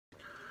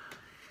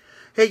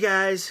Hey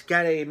guys,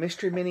 got a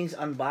Mystery Minis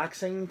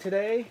unboxing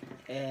today,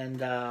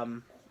 and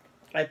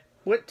I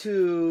went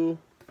to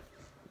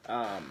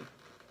um,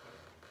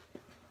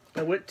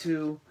 I went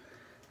to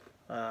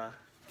uh,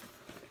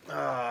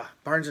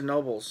 Barnes and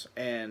Nobles,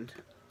 and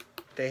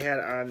they had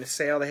on the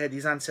sale. They had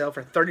these on sale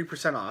for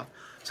 30% off.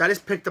 So I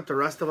just picked up the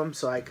rest of them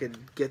so I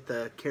could get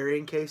the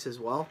carrying case as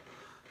well.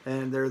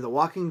 And they're the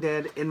Walking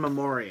Dead in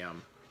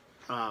memoriam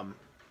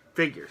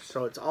figures.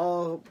 So it's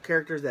all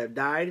characters that have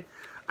died.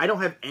 I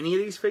don't have any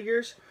of these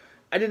figures.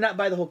 I did not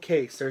buy the whole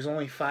case. There's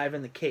only 5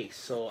 in the case.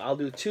 So I'll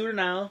do 2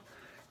 now,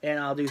 and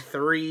I'll do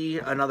 3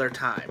 another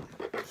time.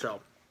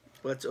 So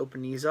let's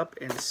open these up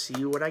and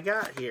see what I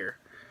got here.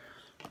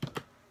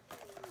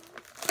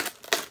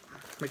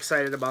 I'm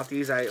excited about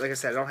these. Like I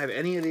said, I don't have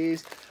any of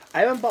these.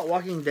 I haven't bought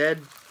Walking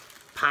Dead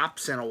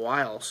pops in a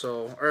while,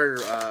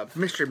 or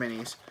Mystery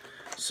Minis.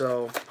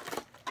 So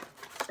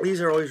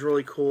these are always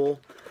really cool.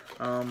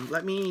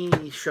 Let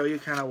me show you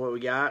kind of what we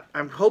got.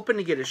 I'm hoping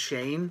to get a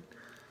Shane.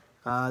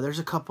 There's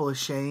a couple of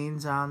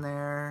Shanes on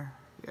there.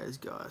 You guys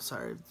go.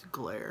 Sorry,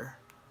 glare.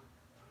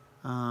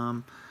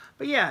 But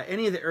yeah,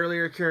 any of the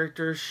earlier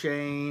characters,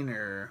 Shane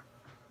or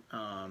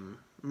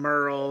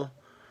Merle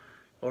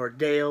or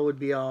Dale would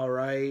be all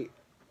right.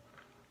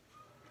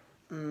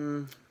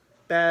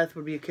 Beth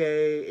would be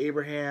okay.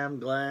 Abraham,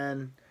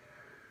 Glenn.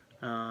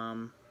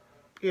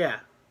 Yeah.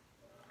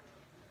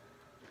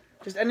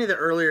 Just any of the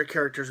earlier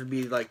characters would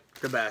be like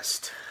the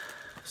best.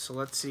 So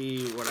let's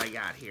see what I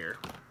got here.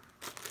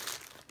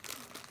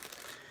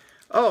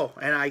 Oh,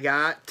 and I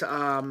got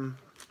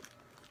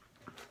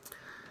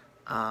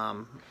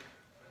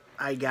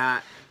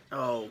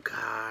oh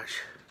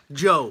gosh,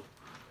 Joe.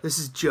 This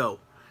is Joe.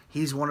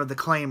 He's one of the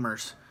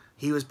claimers.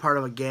 He was part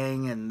of a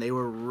gang, and they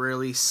were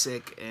really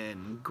sick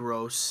and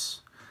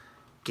gross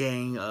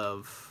gang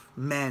of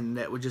men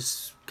that would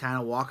just kind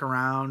of walk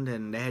around,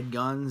 and they had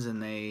guns,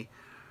 and they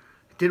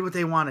did what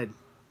they wanted,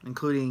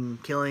 including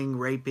killing,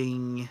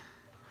 raping,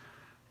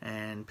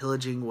 and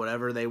pillaging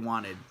whatever they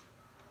wanted.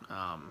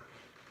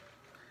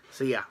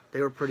 So yeah,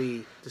 they were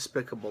pretty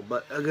despicable,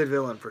 but a good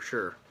villain for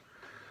sure.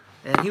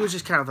 And he was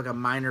just kind of like a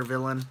minor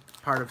villain,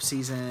 part of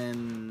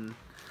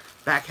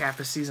back half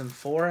of season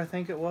 4, I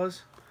think it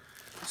was.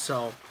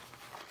 So,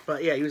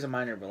 but yeah, he was a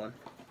minor villain.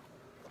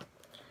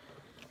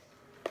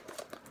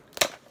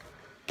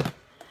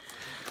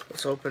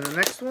 Let's open the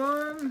next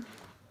one.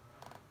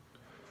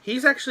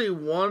 He's actually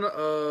one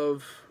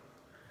of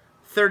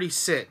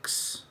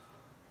 36.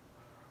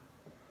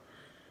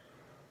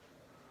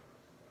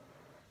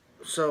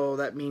 So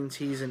that means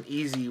he's an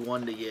easy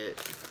one to get.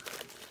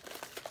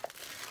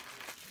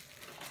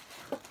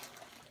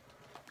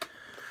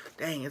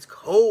 Dang, it's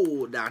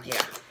cold down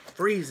here.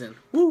 Freezing.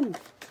 Woo!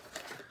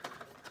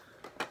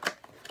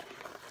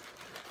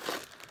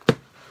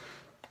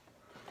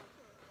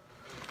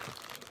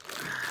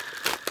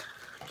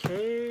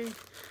 Okay.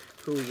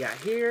 Who we got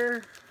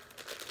here?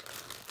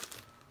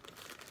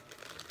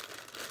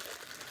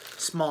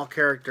 Small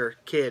character,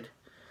 kid.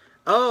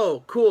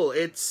 Oh, cool.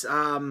 It's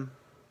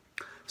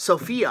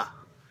Sophia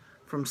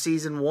from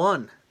season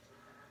 1.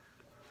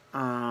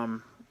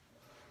 And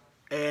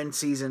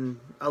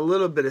a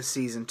little bit of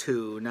season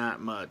 2, not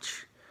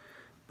much.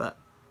 But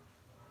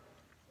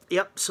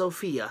yep,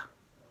 Sophia.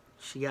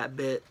 She got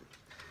bit.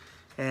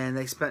 And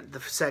they spent the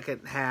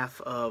first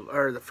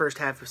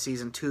half of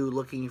season 2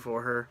 looking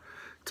for her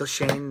till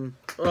Shane,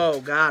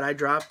 oh god, I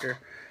dropped her.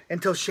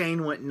 Until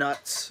Shane went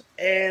nuts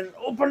and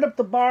opened up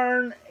the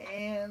barn,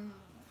 and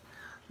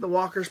the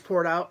walkers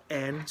poured out,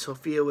 and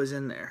Sophia was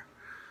in there.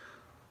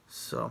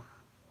 So,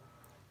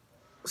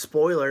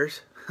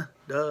 spoilers.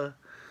 Duh.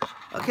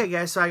 Okay,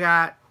 guys, so I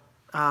got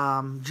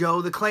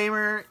Joe the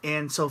Claimer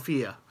and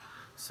Sophia.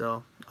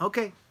 So,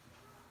 okay.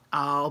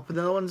 I'll open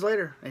the other ones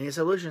later. Any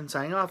Solution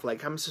signing off. Like,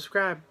 comment,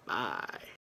 subscribe. Bye.